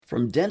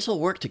From dental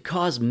work to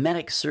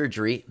cosmetic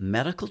surgery,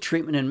 medical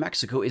treatment in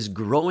Mexico is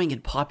growing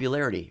in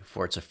popularity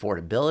for its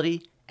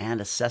affordability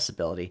and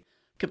accessibility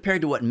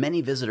compared to what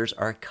many visitors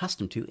are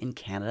accustomed to in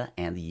Canada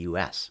and the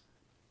US.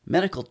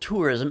 Medical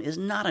tourism is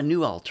not a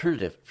new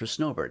alternative for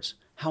snowbirds.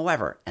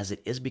 However, as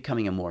it is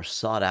becoming a more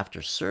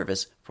sought-after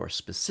service for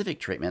specific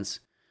treatments,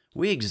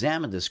 we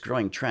examined this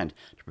growing trend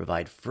to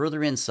provide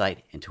further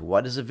insight into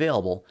what is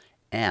available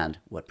and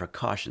what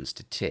precautions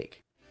to take.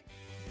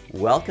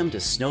 Welcome to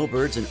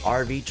Snowbirds and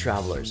RV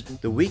Travelers,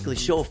 the weekly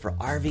show for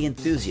RV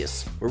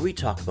enthusiasts where we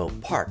talk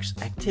about parks,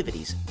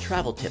 activities,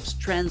 travel tips,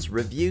 trends,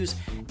 reviews,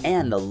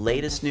 and the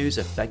latest news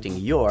affecting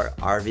your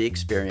RV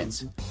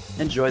experience.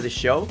 Enjoy the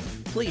show?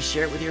 Please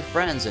share it with your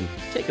friends and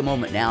take a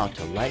moment now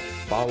to like,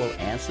 follow,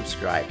 and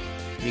subscribe.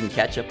 You can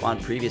catch up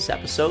on previous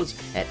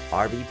episodes at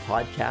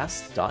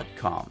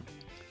rvpodcasts.com.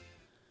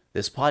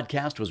 This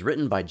podcast was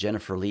written by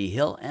Jennifer Lee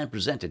Hill and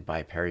presented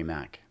by Perry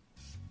Mack.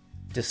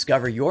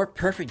 Discover your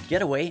perfect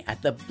getaway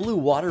at the Blue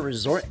Water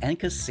Resort and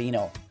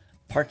Casino.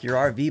 Park your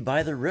RV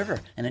by the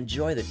river and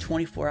enjoy the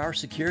 24-hour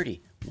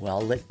security,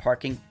 well-lit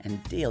parking,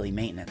 and daily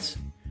maintenance.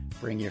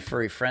 Bring your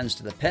furry friends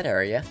to the pet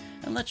area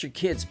and let your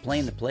kids play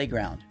in the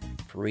playground.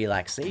 For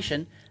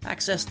relaxation,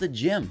 access the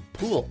gym,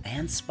 pool,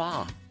 and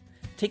spa.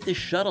 Take the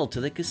shuttle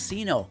to the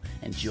casino,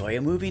 enjoy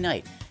a movie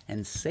night,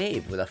 and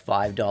save with a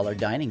 $5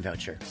 dining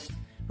voucher.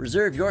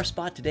 Reserve your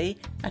spot today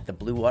at the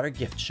Blue Water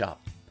Gift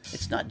Shop.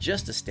 It's not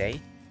just a stay,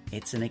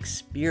 it's an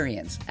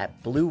experience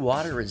at Blue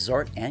Water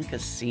Resort and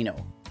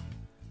Casino.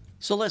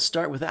 So let's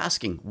start with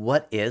asking,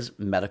 what is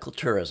medical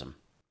tourism?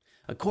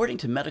 According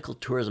to Medical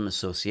Tourism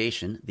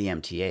Association, the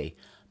MTA,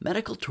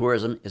 medical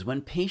tourism is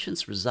when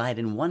patients reside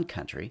in one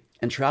country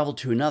and travel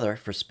to another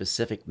for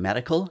specific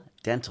medical,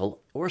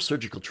 dental, or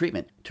surgical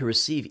treatment to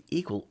receive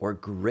equal or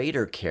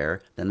greater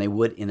care than they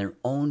would in their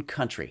own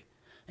country,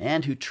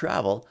 and who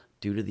travel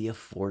due to the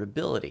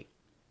affordability.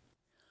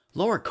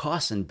 Lower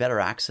costs and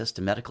better access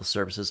to medical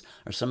services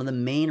are some of the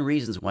main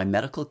reasons why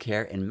medical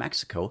care in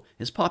Mexico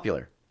is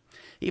popular.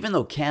 Even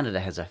though Canada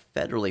has a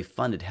federally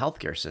funded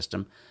healthcare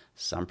system,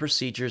 some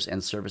procedures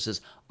and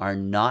services are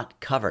not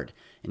covered,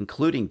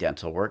 including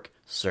dental work,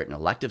 certain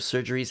elective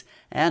surgeries,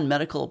 and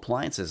medical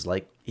appliances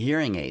like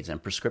hearing aids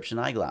and prescription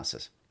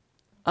eyeglasses.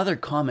 Other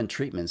common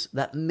treatments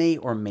that may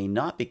or may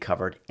not be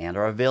covered and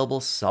are available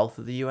south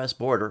of the U.S.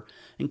 border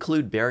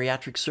include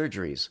bariatric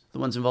surgeries, the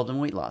ones involved in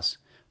weight loss,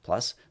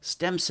 plus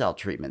stem cell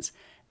treatments,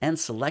 and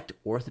select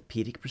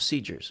orthopedic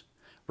procedures.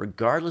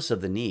 Regardless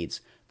of the needs,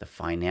 the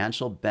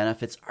financial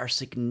benefits are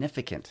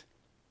significant.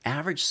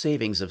 Average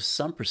savings of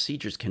some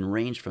procedures can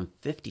range from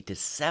 50 to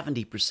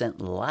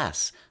 70%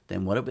 less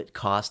than what it would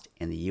cost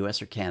in the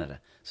US or Canada,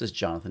 says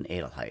Jonathan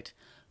Adelheit,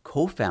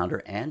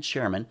 co-founder and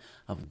chairman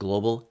of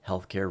Global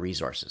Healthcare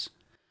Resources.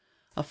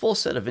 A full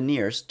set of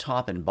veneers,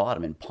 top and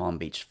bottom in Palm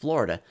Beach,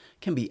 Florida,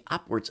 can be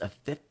upwards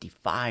of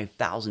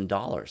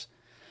 $55,000.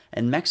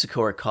 In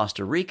Mexico or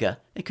Costa Rica,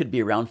 it could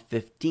be around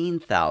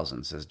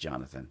 $15,000, says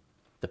Jonathan.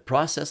 The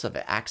process of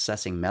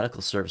accessing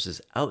medical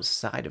services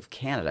outside of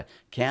Canada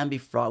can be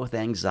fraught with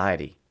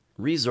anxiety.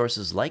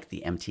 Resources like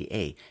the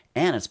MTA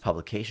and its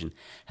publication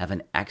have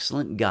an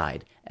excellent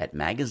guide at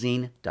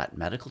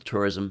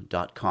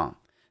magazine.medicaltourism.com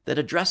that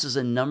addresses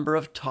a number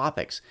of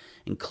topics,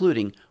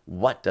 including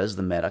what does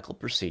the medical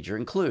procedure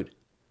include?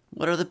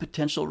 What are the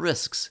potential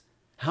risks?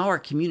 How are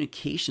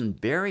communication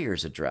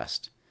barriers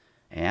addressed?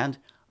 And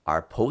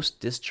are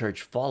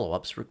post-discharge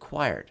follow-ups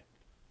required?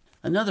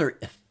 Another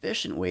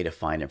efficient way to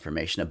find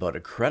information about a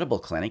credible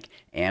clinic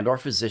and/or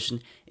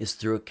physician is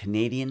through a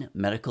Canadian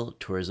medical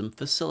tourism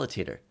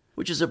facilitator,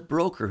 which is a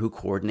broker who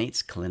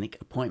coordinates clinic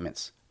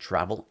appointments,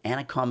 travel,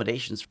 and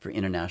accommodations for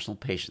international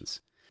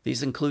patients.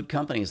 These include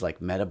companies like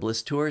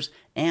MetaBliss Tours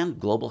and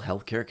Global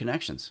Healthcare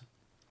Connections.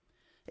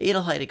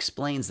 Adelheit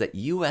explains that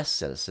U.S.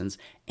 citizens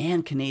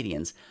and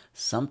Canadians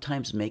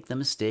sometimes make the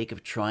mistake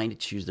of trying to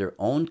choose their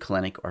own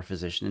clinic or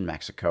physician in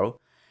Mexico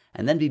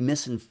and then be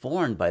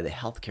misinformed by the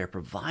healthcare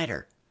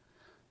provider.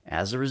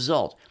 As a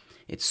result,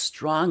 it's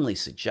strongly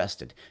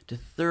suggested to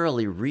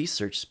thoroughly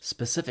research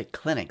specific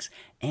clinics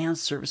and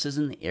services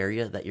in the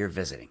area that you're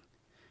visiting.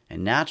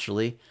 And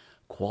naturally,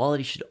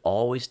 quality should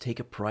always take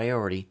a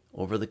priority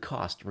over the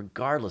cost,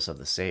 regardless of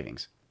the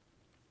savings.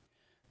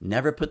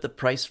 Never put the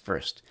price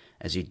first,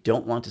 as you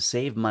don't want to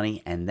save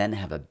money and then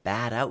have a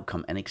bad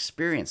outcome and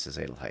experience, says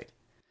Adelheit.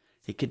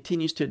 He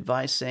continues to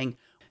advise, saying,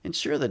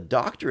 ensure the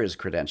doctor is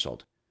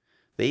credentialed.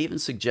 They even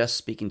suggest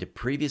speaking to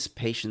previous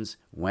patients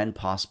when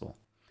possible.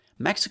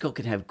 Mexico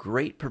can have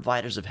great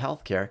providers of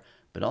healthcare,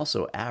 but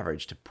also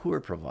average to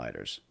poor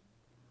providers.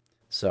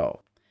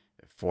 So,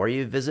 before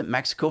you visit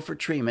Mexico for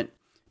treatment,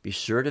 be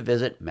sure to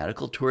visit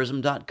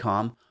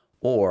medicaltourism.com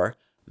or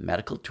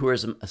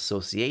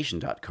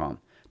medicaltourismassociation.com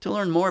to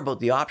learn more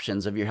about the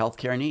options of your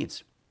healthcare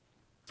needs.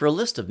 For a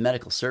list of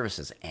medical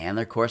services and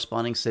their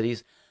corresponding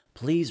cities,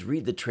 please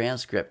read the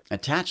transcript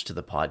attached to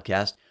the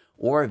podcast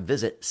or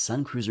visit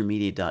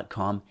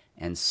suncruisermedia.com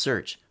and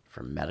search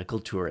for medical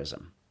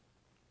tourism.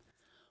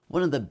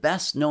 One of the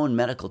best known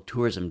medical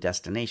tourism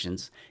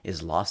destinations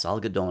is Los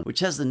Algodones, which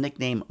has the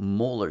nickname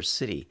Molar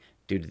City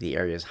due to the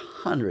area's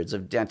hundreds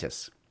of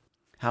dentists.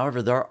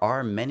 However, there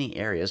are many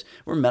areas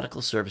where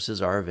medical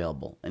services are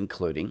available,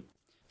 including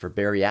for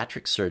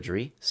bariatric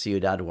surgery,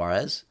 Ciudad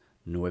Juarez,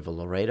 Nuevo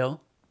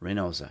Laredo,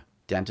 Reynosa;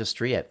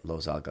 dentistry at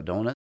Los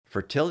Algodones;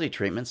 fertility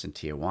treatments in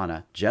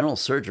Tijuana; general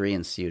surgery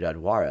in Ciudad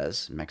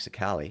Juarez,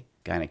 Mexicali;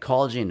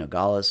 gynecology in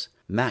Nogales;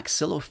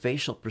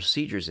 maxillofacial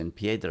procedures in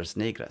Piedras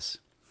Negras;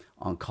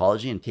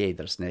 oncology in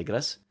Piedras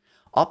Negras;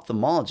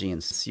 ophthalmology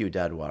in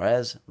Ciudad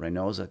Juarez,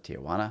 Reynosa,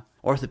 Tijuana;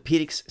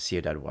 orthopedics,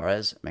 Ciudad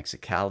Juarez,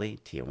 Mexicali,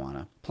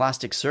 Tijuana;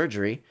 plastic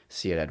surgery,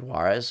 Ciudad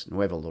Juarez,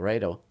 Nuevo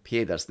Laredo,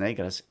 Piedras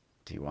Negras,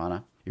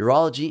 Tijuana;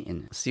 urology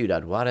in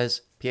Ciudad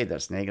Juarez,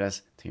 Piedras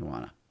Negras,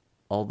 Tijuana.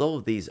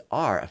 Although these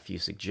are a few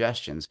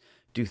suggestions,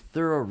 do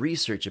thorough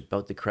research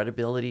about the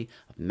credibility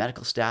of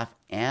medical staff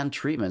and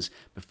treatments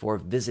before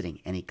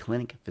visiting any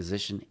clinic,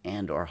 physician,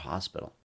 and/or hospital.